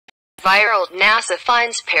Viral NASA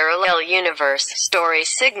finds parallel universe story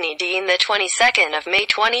Signe Dean the 22nd of May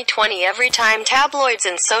 2020. Every time tabloids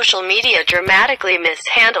and social media dramatically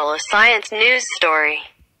mishandle a science news story,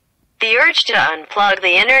 the urge to unplug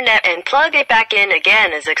the internet and plug it back in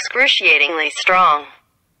again is excruciatingly strong.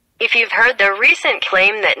 If you've heard the recent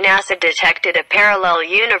claim that NASA detected a parallel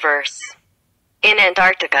universe in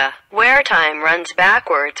Antarctica, where time runs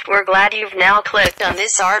backwards, we're glad you've now clicked on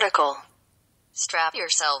this article. Strap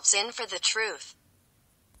yourselves in for the truth.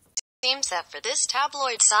 Seems that for this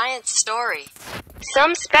tabloid science story,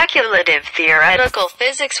 some speculative theoretical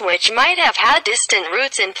physics which might have had distant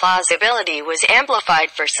roots in plausibility was amplified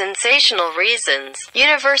for sensational reasons.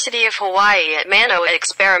 University of Hawaii at Manoa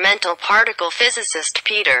experimental particle physicist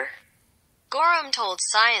Peter Gorham told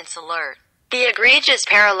Science Alert, "The egregious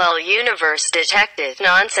parallel universe detected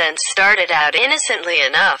nonsense started out innocently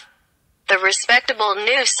enough." The respectable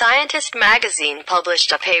New Scientist magazine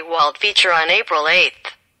published a paywalled feature on April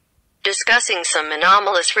 8th, discussing some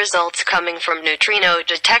anomalous results coming from neutrino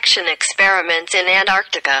detection experiments in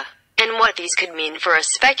Antarctica, and what these could mean for a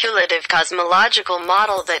speculative cosmological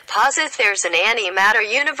model that posits there's an antimatter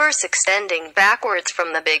universe extending backwards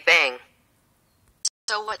from the Big Bang.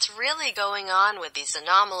 So what's really going on with these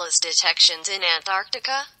anomalous detections in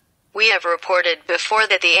Antarctica? We have reported before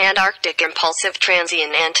that the Antarctic Impulsive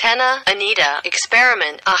Transient Antenna (ANITA)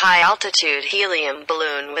 experiment, a high-altitude helium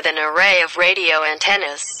balloon with an array of radio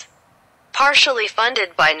antennas, partially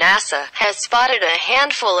funded by NASA, has spotted a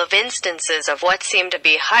handful of instances of what seem to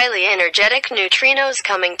be highly energetic neutrinos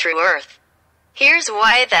coming through Earth. Here's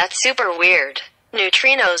why that's super weird.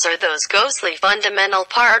 Neutrinos are those ghostly fundamental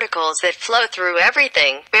particles that flow through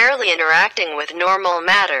everything, barely interacting with normal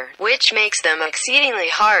matter, which makes them exceedingly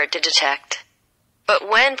hard to detect. But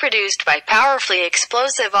when produced by powerfully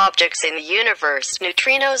explosive objects in the universe,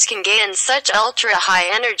 neutrinos can gain such ultra-high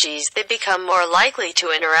energies that become more likely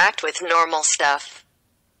to interact with normal stuff.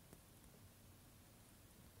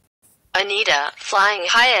 ANITA, flying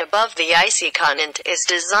high above the icy continent, is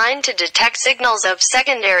designed to detect signals of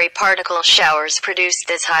secondary particle showers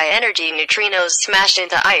produced as high-energy neutrinos smash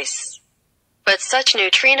into ice. But such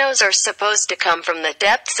neutrinos are supposed to come from the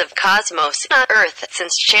depths of cosmos, not Earth,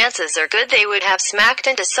 since chances are good they would have smacked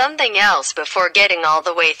into something else before getting all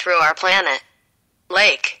the way through our planet.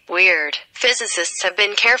 Weird. Physicists have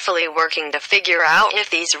been carefully working to figure out if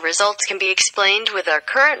these results can be explained with our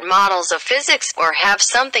current models of physics, or have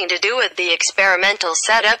something to do with the experimental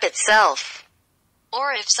setup itself,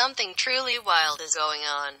 or if something truly wild is going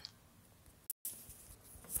on.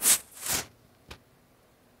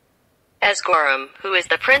 As Gorham, who is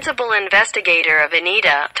the principal investigator of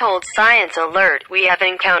ANITA, told Science Alert, we have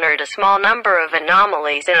encountered a small number of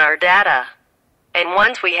anomalies in our data. And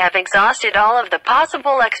once we have exhausted all of the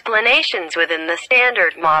possible explanations within the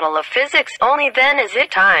standard model of physics, only then is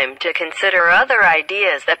it time to consider other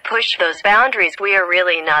ideas that push those boundaries. We are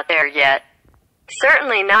really not there yet.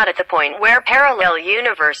 Certainly not at the point where parallel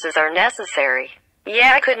universes are necessary.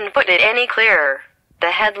 Yeah, I couldn't put it any clearer.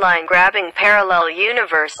 The headline-grabbing parallel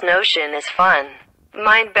universe notion is fun,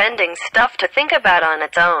 mind-bending stuff to think about on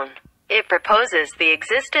its own. It proposes the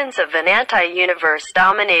existence of an anti-universe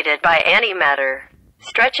dominated by antimatter,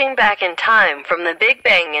 stretching back in time from the Big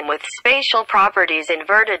Bang and with spatial properties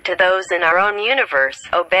inverted to those in our own universe,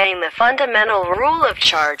 obeying the fundamental rule of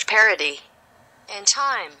charge parity and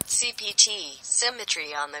time, CPT,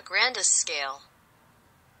 symmetry on the grandest scale.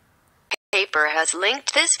 Paper has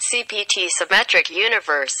linked this CPT symmetric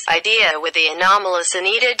universe idea with the anomalous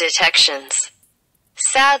ANITA detections.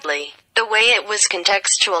 Sadly, the way it was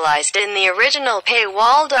contextualized in the original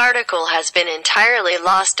paywalled article has been entirely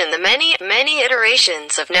lost in the many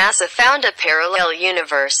iterations of NASA found a parallel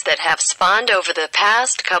universe that have spawned over the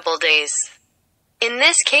past couple days. In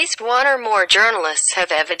this case, one or more journalists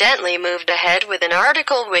have evidently moved ahead with an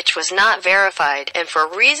article which was not verified, and for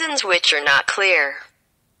reasons which are not clear,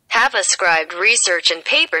 have ascribed research and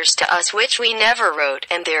papers to us which we never wrote,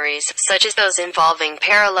 and theories, such as those involving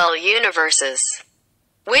parallel universes,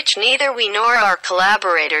 which neither we nor our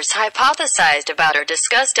collaborators hypothesized about or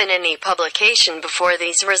discussed in any publication before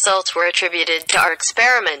these results were attributed to our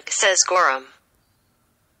experiment, says Gorham.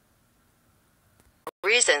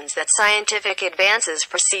 Reasons that scientific advances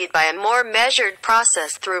proceed by a more measured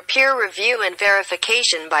process through peer review and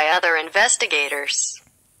verification by other investigators.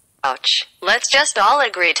 Ouch. Let's just all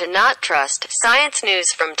agree to not trust science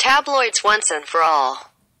news from tabloids once and for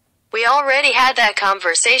all. We already had that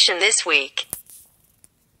conversation this week.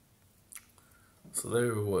 So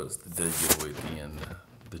there it was, the dead giveaway at the end.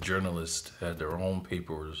 The journalists had their own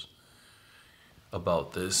papers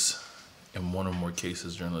about this. In one or more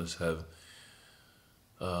cases, journalists have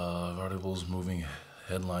articles moving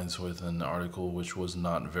headlines with an article which was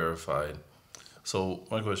not verified. So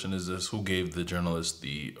my question is this: who gave the journalist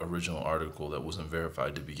the original article that wasn't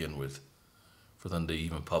verified to begin with, for them to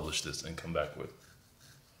even publish this and come back with?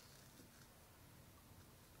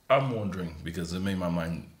 I'm wondering because it made my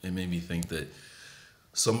mind. It made me think that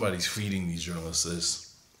somebody's feeding these journalists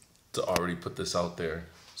this to already put this out there.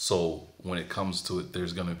 So when it comes to it,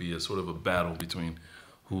 there's going to be a sort of a battle between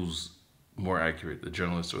who's more accurate, the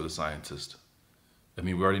journalist or the scientist. I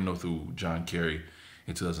mean, we already know through John Kerry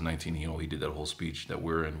in 2019, he did that whole speech that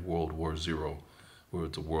we're in World War Zero, where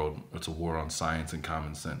it's a war on science and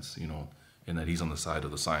common sense, and that he's on the side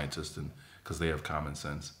of the scientists and because they have common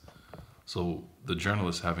sense. So the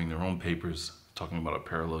journalists having their own papers talking about a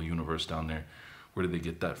parallel universe down there, where did they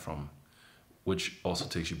get that from? Which also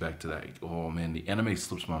takes you back to that. Oh man, the anime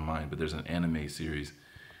slips my mind, but there's an anime series,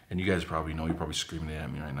 and you guys probably know. You're probably screaming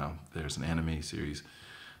at me right now. There's an anime series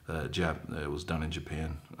that was done in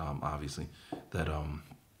Japan, obviously. That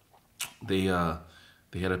they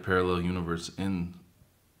had a parallel universe in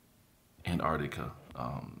Antarctica.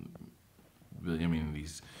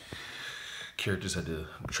 These characters had to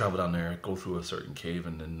travel down there, go through a certain cave,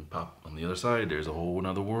 and then pop on the other side. There's a whole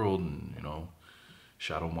another world, and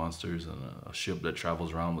shadow monsters and a ship that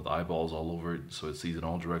travels around with eyeballs all over it, so it sees in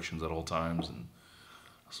all directions at all times, and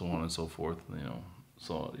so on and so forth.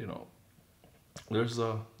 So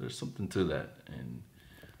there's something to that, and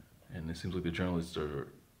it seems like the journalists are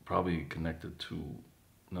probably connected to.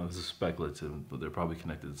 Now this is speculative, but they're probably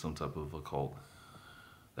connected to some type of a cult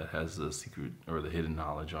that has the secret or the hidden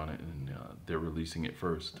knowledge on it, and they're releasing it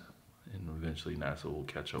first, and eventually NASA will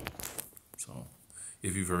catch up. So,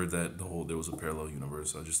 if you've heard that there was a parallel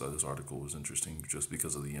universe, I just thought this article was interesting just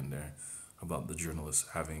because of the end there about the journalists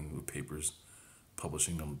having the papers,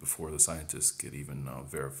 publishing them before the scientists could even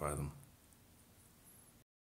verify them.